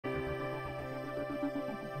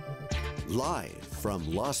Live from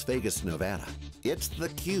Las Vegas, Nevada, it's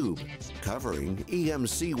theCUBE, covering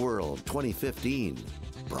EMC World 2015.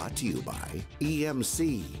 Brought to you by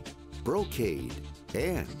EMC, Brocade,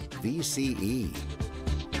 and VCE.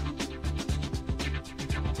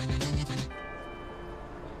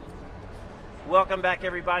 Welcome back,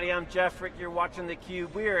 everybody. I'm Jeff Frick. You're watching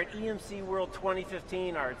theCUBE. We are at EMC World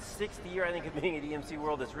 2015, our 6th year, I think, of being at EMC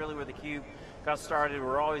World. That's really where theCUBE got started.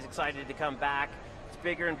 We're always excited to come back. It's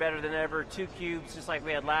bigger and better than ever. 2 CUBEs, just like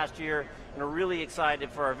we had last year. And we're really excited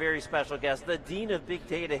for our very special guest, the Dean of Big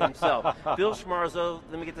Data himself, Bill Schmarzo.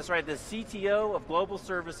 Let me get this right, the CTO of Global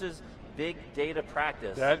Services, Big Data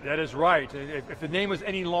Practice. That is right. If the name was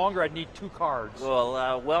any longer, I'd need 2 cards.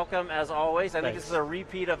 Well, welcome as always. I think Thanks. this is a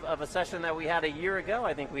repeat of a session that we had a year ago.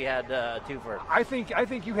 I think we had 2 for. I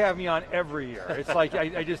think you have me on every year. It's like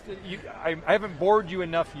I haven't bored you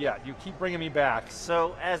enough yet. You keep bringing me back.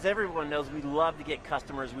 So as everyone knows, we love to get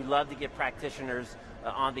customers, we love to get practitioners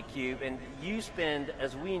on theCUBE, and you spend,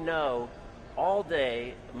 as we know, all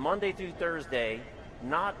day, Monday through Thursday,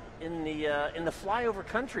 not in the flyover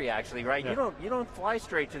country, actually, right? Yeah. You don't fly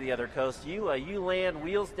straight to the other coast. You land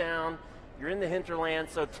wheels down. You're in the hinterland.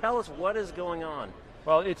 So tell us what is going on.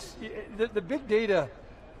 Well, it's the big data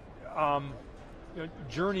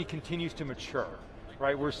journey continues to mature,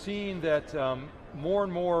 right? We're seeing that more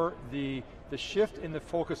and more the shift in the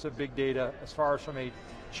focus of big data, as far as from a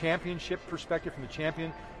championship perspective, from the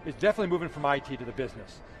champion, is definitely moving from IT to the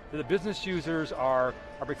business. The business users are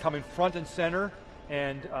becoming front and center,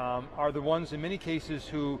 and are the ones in many cases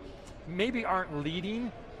who maybe aren't leading,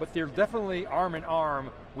 but they're definitely arm in arm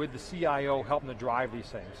with the CIO helping to drive these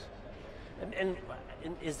things. And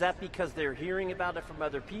is that because they're hearing about it from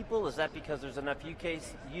other people? Is that because there's enough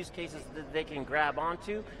use cases that they can grab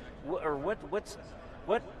onto? Or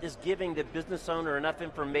what is giving the business owner enough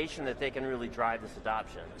information that they can really drive this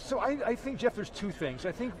adoption? So I think, Jeff, there's 2 things.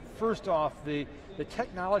 I think first off, the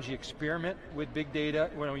technology experiment with big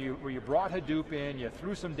data, where you brought Hadoop in, you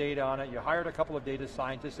threw some data on it, you hired a couple of data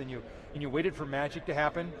scientists, and you waited for magic to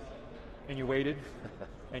happen, and you waited,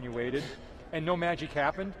 and you waited, and no magic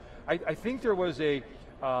happened. I think there was a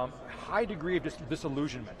high degree of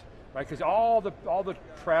disillusionment, right? Because all the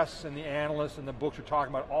press and the analysts and the books are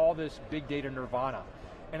talking about all this big data nirvana.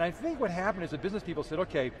 And I think what happened is the business people said,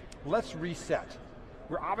 okay, let's reset.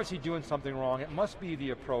 We're obviously doing something wrong. It must be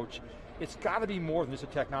the approach. It's got to be more than just a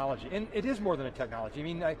technology. And it is more than a technology. I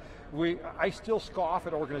mean, I still scoff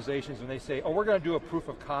at organizations when they say, oh, we're going to do a proof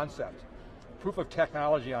of concept, proof of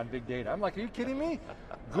technology on big data. I'm like, are you kidding me?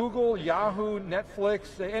 Google, Yahoo,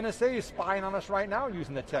 Netflix, the NSA is spying on us right now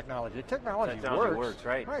using the technology. The technology works,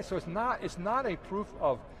 right? Right, so it's not a proof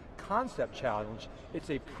of concept challenge,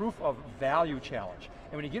 it's a proof of value challenge.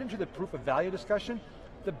 And when you get into the proof of value discussion,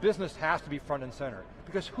 the business has to be front and center,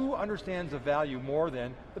 because who understands the value more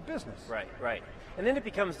than the business? Right, right. And then it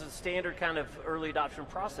becomes the standard kind of early adoption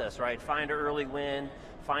process, right? Find an early win,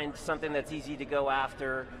 find something that's easy to go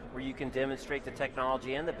after, where you can demonstrate the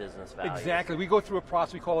technology and the business value. Exactly, we go through a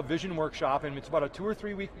process we call a vision workshop, and it's about a 2 or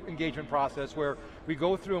 3 week engagement process where we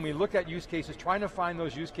go through and we look at use cases, trying to find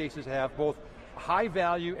those use cases that have both high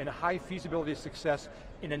value and a high feasibility of success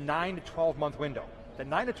in a 9 to 12 month window. That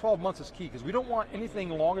 9 to 12 months is key, because we don't want anything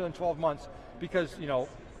longer than 12 months, because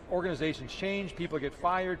organizations change, people get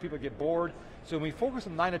fired, people get bored. So when we focus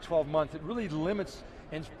on 9 to 12 months, it really limits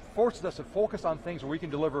and forces us to focus on things where we can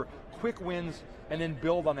deliver quick wins and then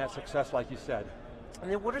build on that success, like you said. And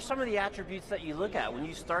then what are some of the attributes that you look at when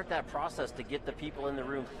you start that process to get the people in the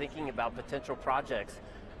room thinking about potential projects?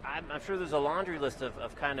 I'm sure there's a laundry list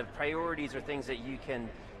of kind of priorities or things that you can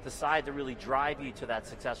decide to really drive you to that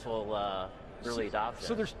successful early adoption.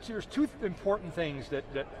 So there's 2 important things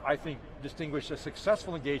that I think distinguish a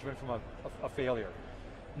successful engagement from a failure.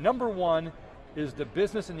 Number 1 is the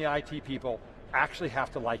business and the IT people actually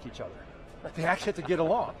have to like each other. They actually have to get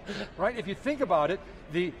along, right? If you think about it,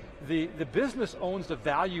 the business owns the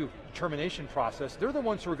value determination process. They're the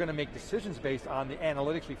ones who are going to make decisions based on the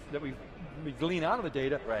analytics that we glean out of the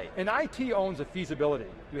data. Right. And IT owns the feasibility.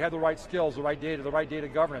 You have the right skills, the right data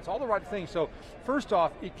governance, all the right things. So first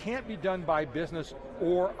off, it can't be done by business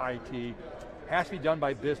or IT. It has to be done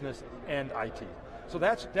by business and IT. So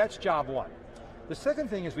that's job 1. The second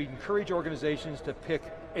thing is we encourage organizations to pick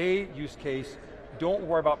a use case. Don't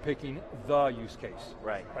worry about picking the use case.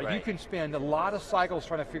 Right. You can spend a lot of cycles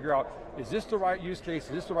trying to figure out, is this the right use case,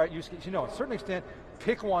 is this the right use case? To a certain extent,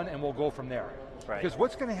 pick one and we'll go from there. Right. Because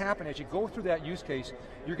what's going to happen as you go through that use case,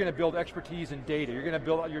 you're going to build expertise in data, you're going to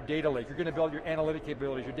build out your data lake, you're going to build your analytic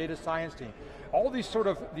capabilities, your data science team. All these sort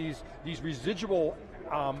of, these residual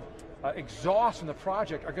exhaust from the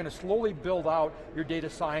project are going to slowly build out your data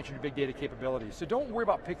science and your big data capabilities. So don't worry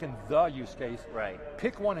about picking the use case. Right.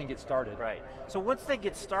 Pick one and get started. Right. So once they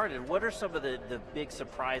get started, what are some of the big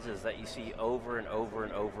surprises that you see over and over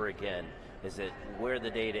and over again? Is it where the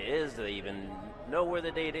data is? Do they even know where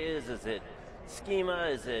the data is? Is it schema?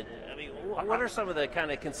 Is it, I mean, what are some of the kind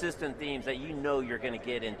of consistent themes that you know you're going to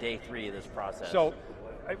get in day 3 of this process? So,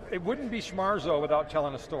 it wouldn't be Schmarzo without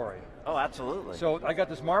telling a story. Oh, absolutely. So I got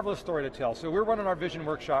this marvelous story to tell. So we're running our vision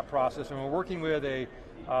workshop process and we're working with a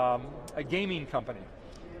gaming company.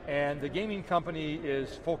 And the gaming company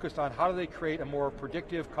is focused on how do they create a more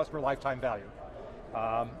predictive customer lifetime value.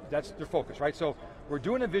 That's their focus, right? So we're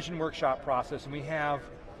doing a vision workshop process and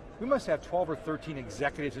we must have 12 or 13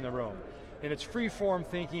 executives in the room. And it's free form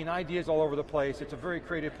thinking, ideas all over the place. It's a very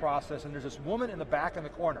creative process and there's this woman in the back in the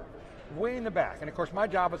corner, way in the back. And of course my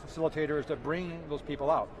job as facilitator is to bring those people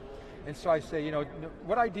out. And so I say, you know,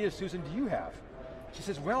 what ideas, Susan, do you have? She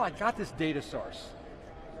says, well, I got this data source.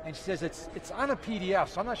 And she says, it's on a PDF,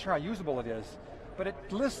 so I'm not sure how usable it is, but it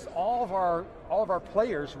lists all of our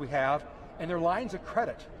players we have and their lines of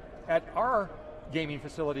credit at our gaming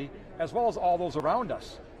facility, as well as all those around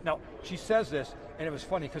us. Now, she says this, and it was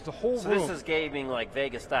funny, because the whole room... So this is gaming like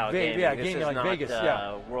Vegas style gaming. Yeah, this gaming is like not, Vegas,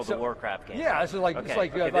 yeah. World of Warcraft gaming. Yeah, this is like, okay. it's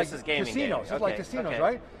like, okay, like this is gaming casinos. Gaming. It's like casinos,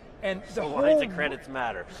 right? And the whole lines of credits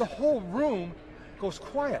matter. The whole room goes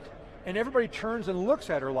quiet, and everybody turns and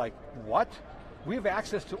looks at her like, what? We have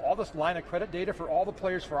access to all this line of credit data for all the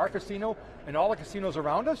players for our casino and all the casinos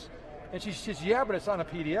around us? And she says, yeah, but it's on a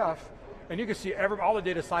PDF. And you can see all the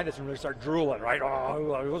data scientists really start drooling, right?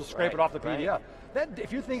 Oh, we'll scrape it off the PDF. That,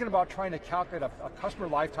 if you're thinking about trying to calculate a customer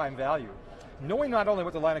lifetime value, knowing not only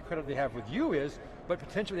what the line of credit they have with you is, but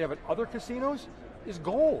potentially they have at other casinos, is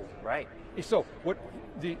gold. Right. So what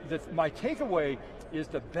my takeaway is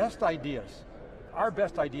the best ideas, our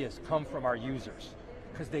best ideas come from our users,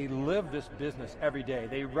 because they live this business every day.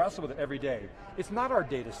 They wrestle with it every day. It's not our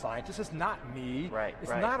data scientists, it's not me. Right,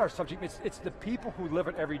 it's not our subject, it's the people who live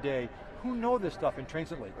it every day who know this stuff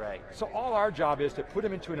intrinsically. Right. So all our job is to put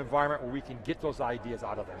them into an environment where we can get those ideas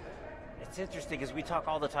out of them. It's interesting because we talk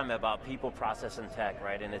all the time about people, process, and tech,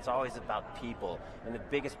 right? And it's always about people. And the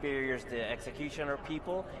biggest barriers to execution are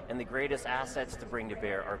people, and the greatest assets to bring to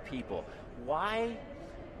bear are people. Why?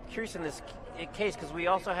 Curious in this case, because we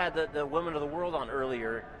also had the Women of the World on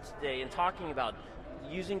earlier today and talking about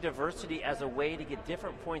using diversity as a way to get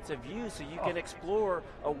different points of view so you can explore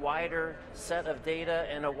a wider set of data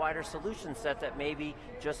and a wider solution set that maybe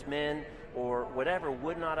just men or whatever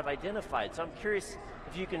would not have identified. So I'm curious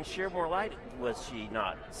if you can share more light. Was she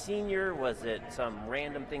not senior? Was it some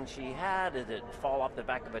random thing she had? Did it fall off the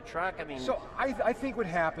back of a truck? I mean, so I think what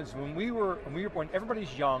happens when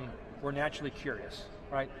everybody's young, we're naturally curious,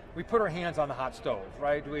 right? We put our hands on the hot stove,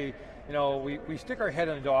 right? We stick our head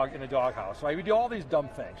in a doghouse, right? We do all these dumb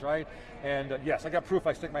things, right? And yes, I got proof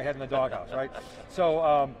I stick my head in the doghouse, right?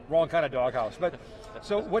 So, wrong kind of doghouse. But,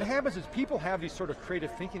 so what happens is people have these sort of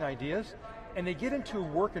creative thinking ideas, and they get into a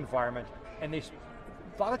work environment, and a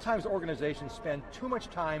lot of times organizations spend too much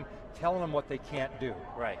time telling them what they can't do.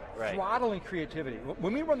 Right. Throttling creativity.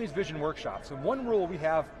 When we run these vision workshops, and one rule we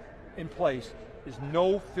have in place is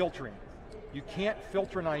no filtering. You can't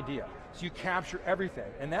filter an idea. So you capture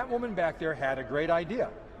everything. And that woman back there had a great idea.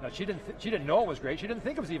 Now she didn't know it was great, she didn't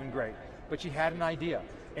think it was even great, but she had an idea.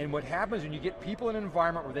 And what happens when you get people in an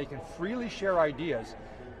environment where they can freely share ideas,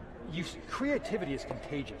 creativity is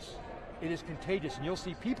contagious. It is contagious, and you'll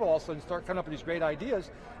see people all of a sudden start coming up with these great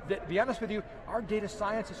ideas that, to be honest with you, our data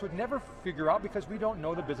scientists would never figure out because we don't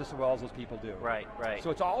know the business as well as those people do. Right.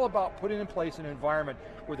 So it's all about putting in place an environment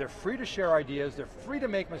where they're free to share ideas, they're free to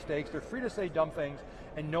make mistakes, they're free to say dumb things,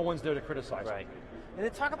 and no one's there to criticize them. And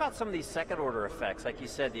then talk about some of these second order effects. Like you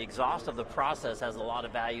said, the exhaust of the process has a lot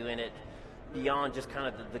of value in it beyond just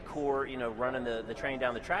kind of the core, running the train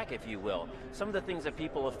down the track, if you will. Some of the things that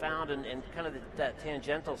people have found and kind of that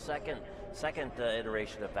tangential second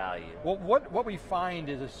iteration of value. Well, what we find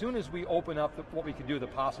is as soon as we open up what we can do, the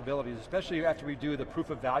possibilities, especially after we do the proof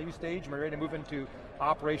of value stage, we're ready to move into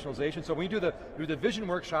operationalization. So when we do the vision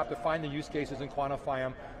workshop to find the use cases and quantify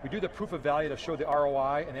them, we do the proof of value to show the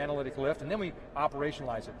ROI and analytic lift, and then we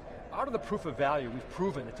operationalize it. Out of the proof of value, we've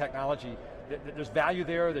proven the technology, that there's value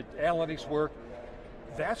there, the analytics work.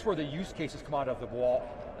 That's where the use cases come out of the wall,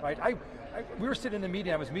 right? We were sitting in a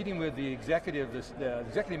meeting, I was meeting with the executive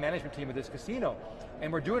management team of this casino,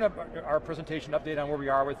 and we're doing our presentation update on where we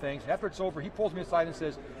are with things. After it's over, he pulls me aside and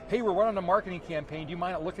says, hey, we're running a marketing campaign, do you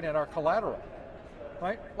mind looking at our collateral?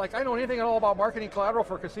 Right? Like, I don't know anything at all about marketing collateral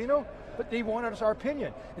for a casino, but they wanted our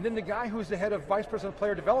opinion. And then the guy who's the head of Vice President of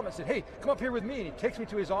Player Development said, hey, come up here with me, and he takes me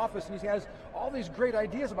to his office, and he has all these great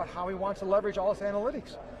ideas about how he wants to leverage all this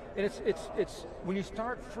analytics. And it's when you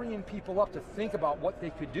start freeing people up to think about what they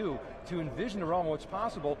could do, to envision around what's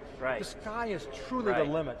possible, the sky is truly the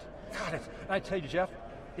limit. God, I tell you, Jeff,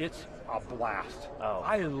 it's a blast. Oh.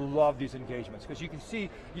 I love these engagements, because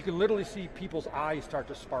you can literally see people's eyes start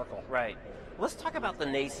to sparkle. Right. Let's talk about the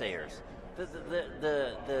naysayers.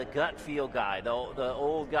 The gut feel guy, the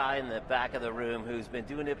old guy in the back of the room who's been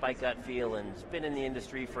doing it by gut feel and has been in the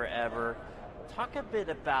industry forever. Talk a bit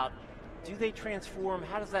about, do they transform?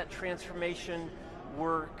 How does that transformation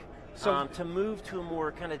work? So, to move to a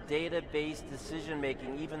more kind of data-based decision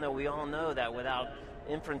making, even though we all know that without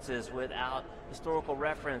inferences, without historical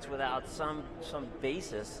reference, without some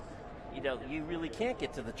basis, you really can't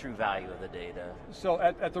get to the true value of the data. So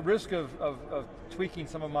at the risk of tweaking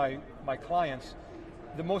some of my clients,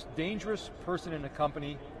 the most dangerous person in the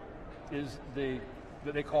company is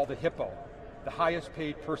what they call the Hippo, the highest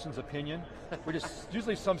paid person's opinion, which is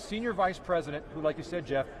usually some senior vice president who, like you said,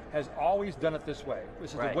 Jeff, has always done it this way.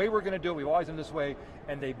 This is the way we're going to do it, we've always done it this way,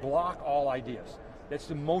 and they block all ideas. That's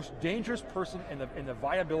the most dangerous person in the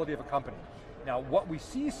viability of a company. Now, what we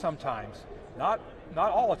see sometimes, not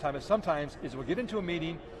all the time, but sometimes, is we'll get into a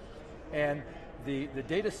meeting and the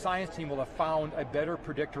data science team will have found a better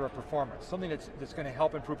predictor of performance, something that's going to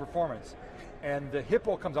help improve performance. And the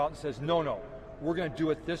Hippo comes out and says, no, we're going to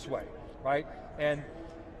do it this way, right? And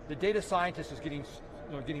the data scientist is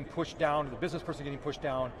getting pushed down, the business person getting pushed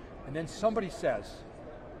down, and then somebody says,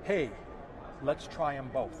 hey, let's try them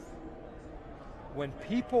both. When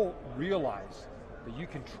people realize that you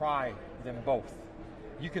can try them both,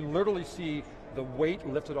 you can literally see the weight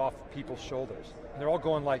lifted off people's shoulders. And they're all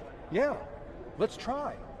going like, yeah, let's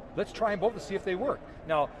try. Let's try them both to see if they work.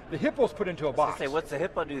 Now, the Hippo's put into a box. Say, what's the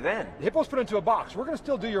Hippo do then? The Hippo's put into a box. We're going to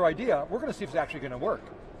still do your idea. We're going to see if it's actually going to work.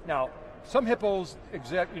 Now, some Hippos,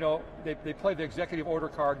 they play the executive order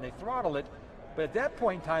card and they throttle it, but at that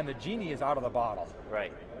point in time, the genie is out of the bottle.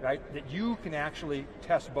 Right? That you can actually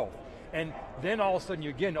test both. And then all of a sudden you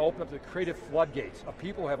again open up the creative floodgates of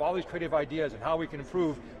people who have all these creative ideas and how we can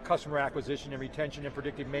improve customer acquisition and retention and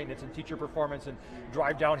predictive maintenance and teacher performance and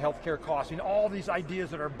drive down healthcare costs and all these ideas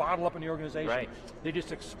that are bottled up in the organization. They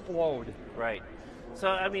just explode. Right. So,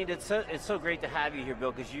 I mean, it's so great to have you here,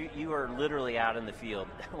 Bill, because you are literally out in the field.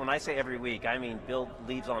 When I say every week, I mean Bill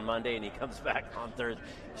leaves on Monday and he comes back on Thursday.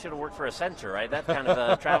 Should have worked for Accenture, right? That's kind of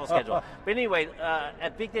a travel schedule. But anyway,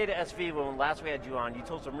 at Big Data SV, when last we had you on, you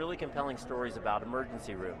told some really compelling stories about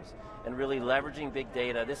emergency rooms and really leveraging big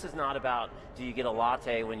data. This is not about, do you get a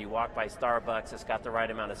latte when you walk by Starbucks, it's got the right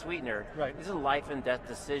amount of sweetener. Right. These are life and death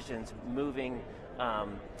decisions, moving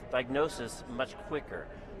diagnosis much quicker.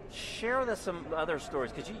 Share with us some other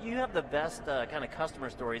stories, because you have the best kind of customer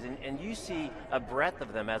stories, and you see a breadth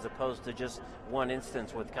of them as opposed to just one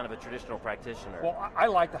instance with kind of a traditional practitioner. Well, I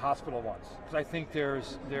like the hospital ones, because I think there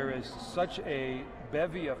is such a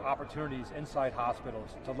bevy of opportunities inside hospitals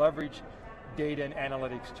to leverage data and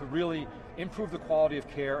analytics to really improve the quality of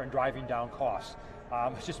care and driving down costs. I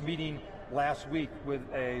was just meeting last week with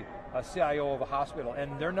a CIO of a hospital,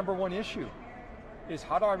 and their number one issue is,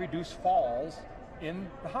 how do I reduce falls in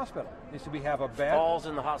the hospital? They said, we have a bad... Falls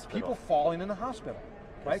in the hospital. People falling in the hospital,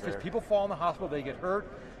 right? Because people fall in the hospital, they get hurt,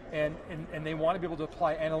 and they want to be able to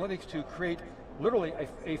apply analytics to create literally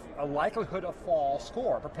a likelihood of fall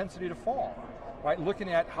score, a propensity to fall, right? Looking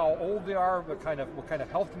at how old they are, what kind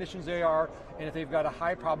of health conditions they are, and if they've got a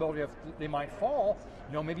high probability of they might fall,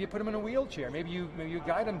 maybe you put them in a wheelchair, maybe you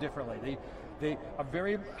guide them differently. They a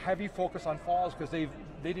very heavy focus on falls because they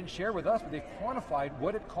didn't share with us, but they quantified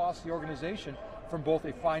what it costs the organization from both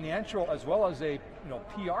a financial as well as a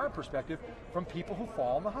PR perspective from people who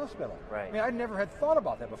fall in the hospital. Right. I mean, I'd never had thought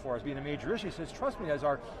about that before as being a major issue. He says, trust me, as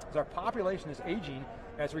our population is aging,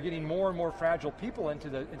 as we're getting more and more fragile people into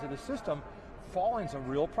the system, falling's a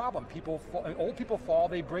real problem. Old people fall,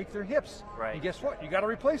 they break their hips. Right. And guess what? You got to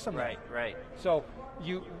replace them. Right. So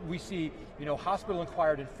we see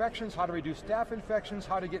hospital-acquired infections, how to reduce staff infections,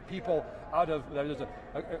 how to get people out of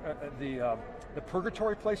the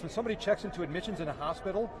purgatory place. When somebody checks into admissions in a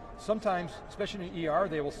hospital, sometimes, especially in the ER,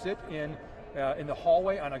 they will sit in the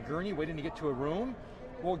hallway on a gurney waiting to get to a room.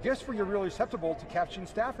 Well, guess where you're really susceptible to catching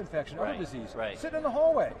staph infection or other disease? Sit in the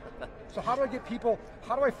hallway. So how do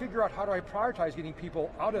I figure out how do I prioritize getting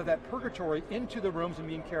people out of that purgatory into the rooms and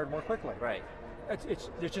being cared more quickly?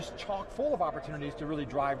 There's just chock full of opportunities to really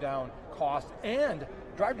drive down cost and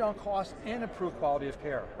drive down costs and improve quality of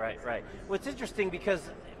care. Right, right. Well, it's interesting because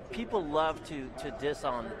people love to diss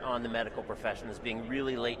on the medical profession as being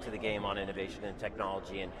really late to the game on innovation and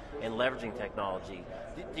technology and leveraging technology.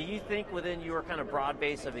 Do you think within your kind of broad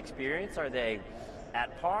base of experience, are they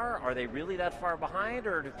at par? Are they really that far behind,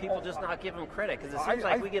 or do people just not give them credit? Because it seems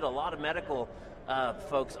like we get a lot of medical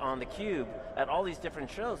folks on theCUBE at all these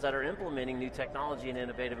different shows that are implementing new technology in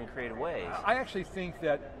innovative and creative ways. I actually think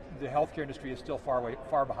that the healthcare industry is still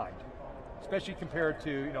far behind, especially compared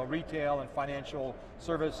to retail and financial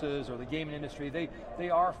services or the gaming industry. They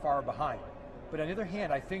are far behind. But on the other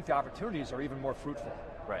hand, I think the opportunities are even more fruitful.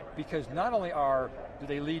 Right. Because not only do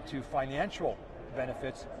they lead to financial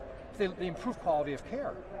benefits, they improve quality of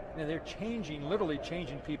care. They're literally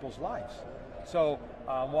changing people's lives. So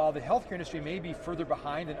while the healthcare industry may be further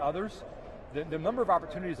behind than others, the number of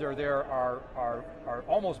opportunities that are there are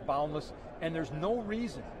almost boundless, and there's no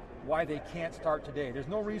reason why they can't start today. There's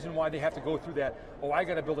no reason why they have to go through that, I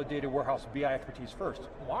got to build a data warehouse BI expertise first.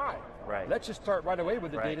 Why? Right. Let's just start right away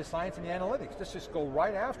with the data science and the analytics. Let's just go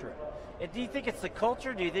right after it. And do you think it's the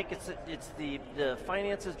culture? Do you think it's the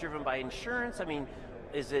finances driven by insurance? I mean,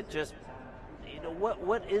 is it just,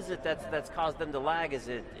 what is it that's caused them to lag? Is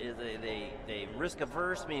they risk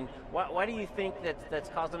averse? I mean, why do you think that's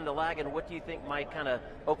caused them to lag, and what do you think might kind of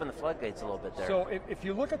open the floodgates a little bit there? So if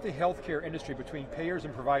you look at the healthcare industry between payers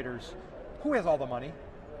and providers, who has all the money?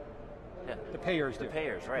 Yeah. The payers do. The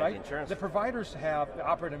payers, right? The insurance. The providers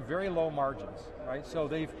operate in very low margins, right? So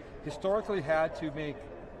they've historically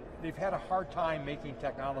they've had a hard time making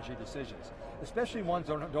technology decisions, especially ones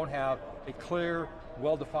that don't have a clear,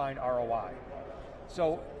 well-defined ROI.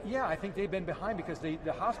 So yeah, I think they've been behind because the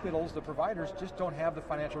hospitals, the providers, just don't have the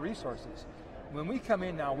financial resources. When we come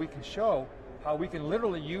in now, we can show how we can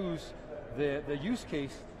literally use the use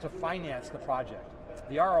case to finance the project.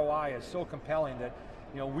 The ROI is so compelling that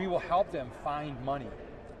we will help them find money.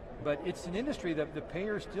 But it's an industry that the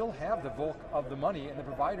payers still have the bulk of the money, and the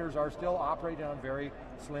providers are still operating on very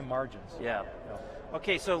slim margins. Yeah.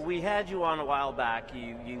 Okay, so we had you on a while back.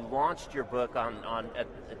 You launched your book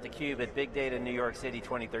at theCUBE at Big Data New York City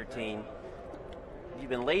 2013. You've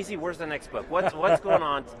been lazy. Where's the next book? What's going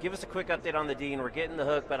on? Give us a quick update on the Dean. We're getting the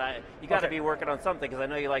hook, but you got to be working on something because I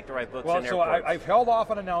know you like to write books in airports. Well, so I've held off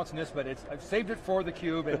on announcing this, but I've saved it for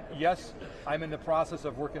theCUBE, and yes, I'm in the process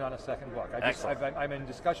of working on a second book. I'm in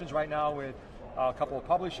discussions right now with a couple of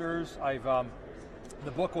publishers.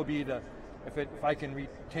 The book will be if I can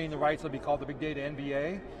retain the rights, it'll be called the Big Data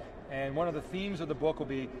MBA. And one of the themes of the book will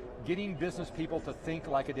be getting business people to think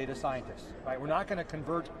like a data scientist. Right? We're not going to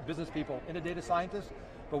convert business people into data scientists,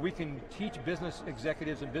 but we can teach business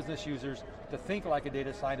executives and business users to think like a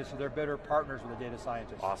data scientist so they're better partners with a data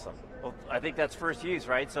scientist. Awesome. Well, I think that's first use,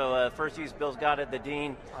 right? So first use, Bill's got it, the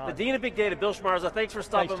Dean of Big Data, Bill Schmarzo, thanks for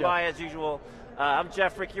stopping by as usual. I'm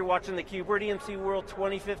Jeff Frick, you're watching theCUBE. We're at EMC World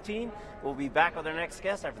 2015. We'll be back with our next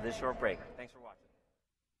guest after this short break.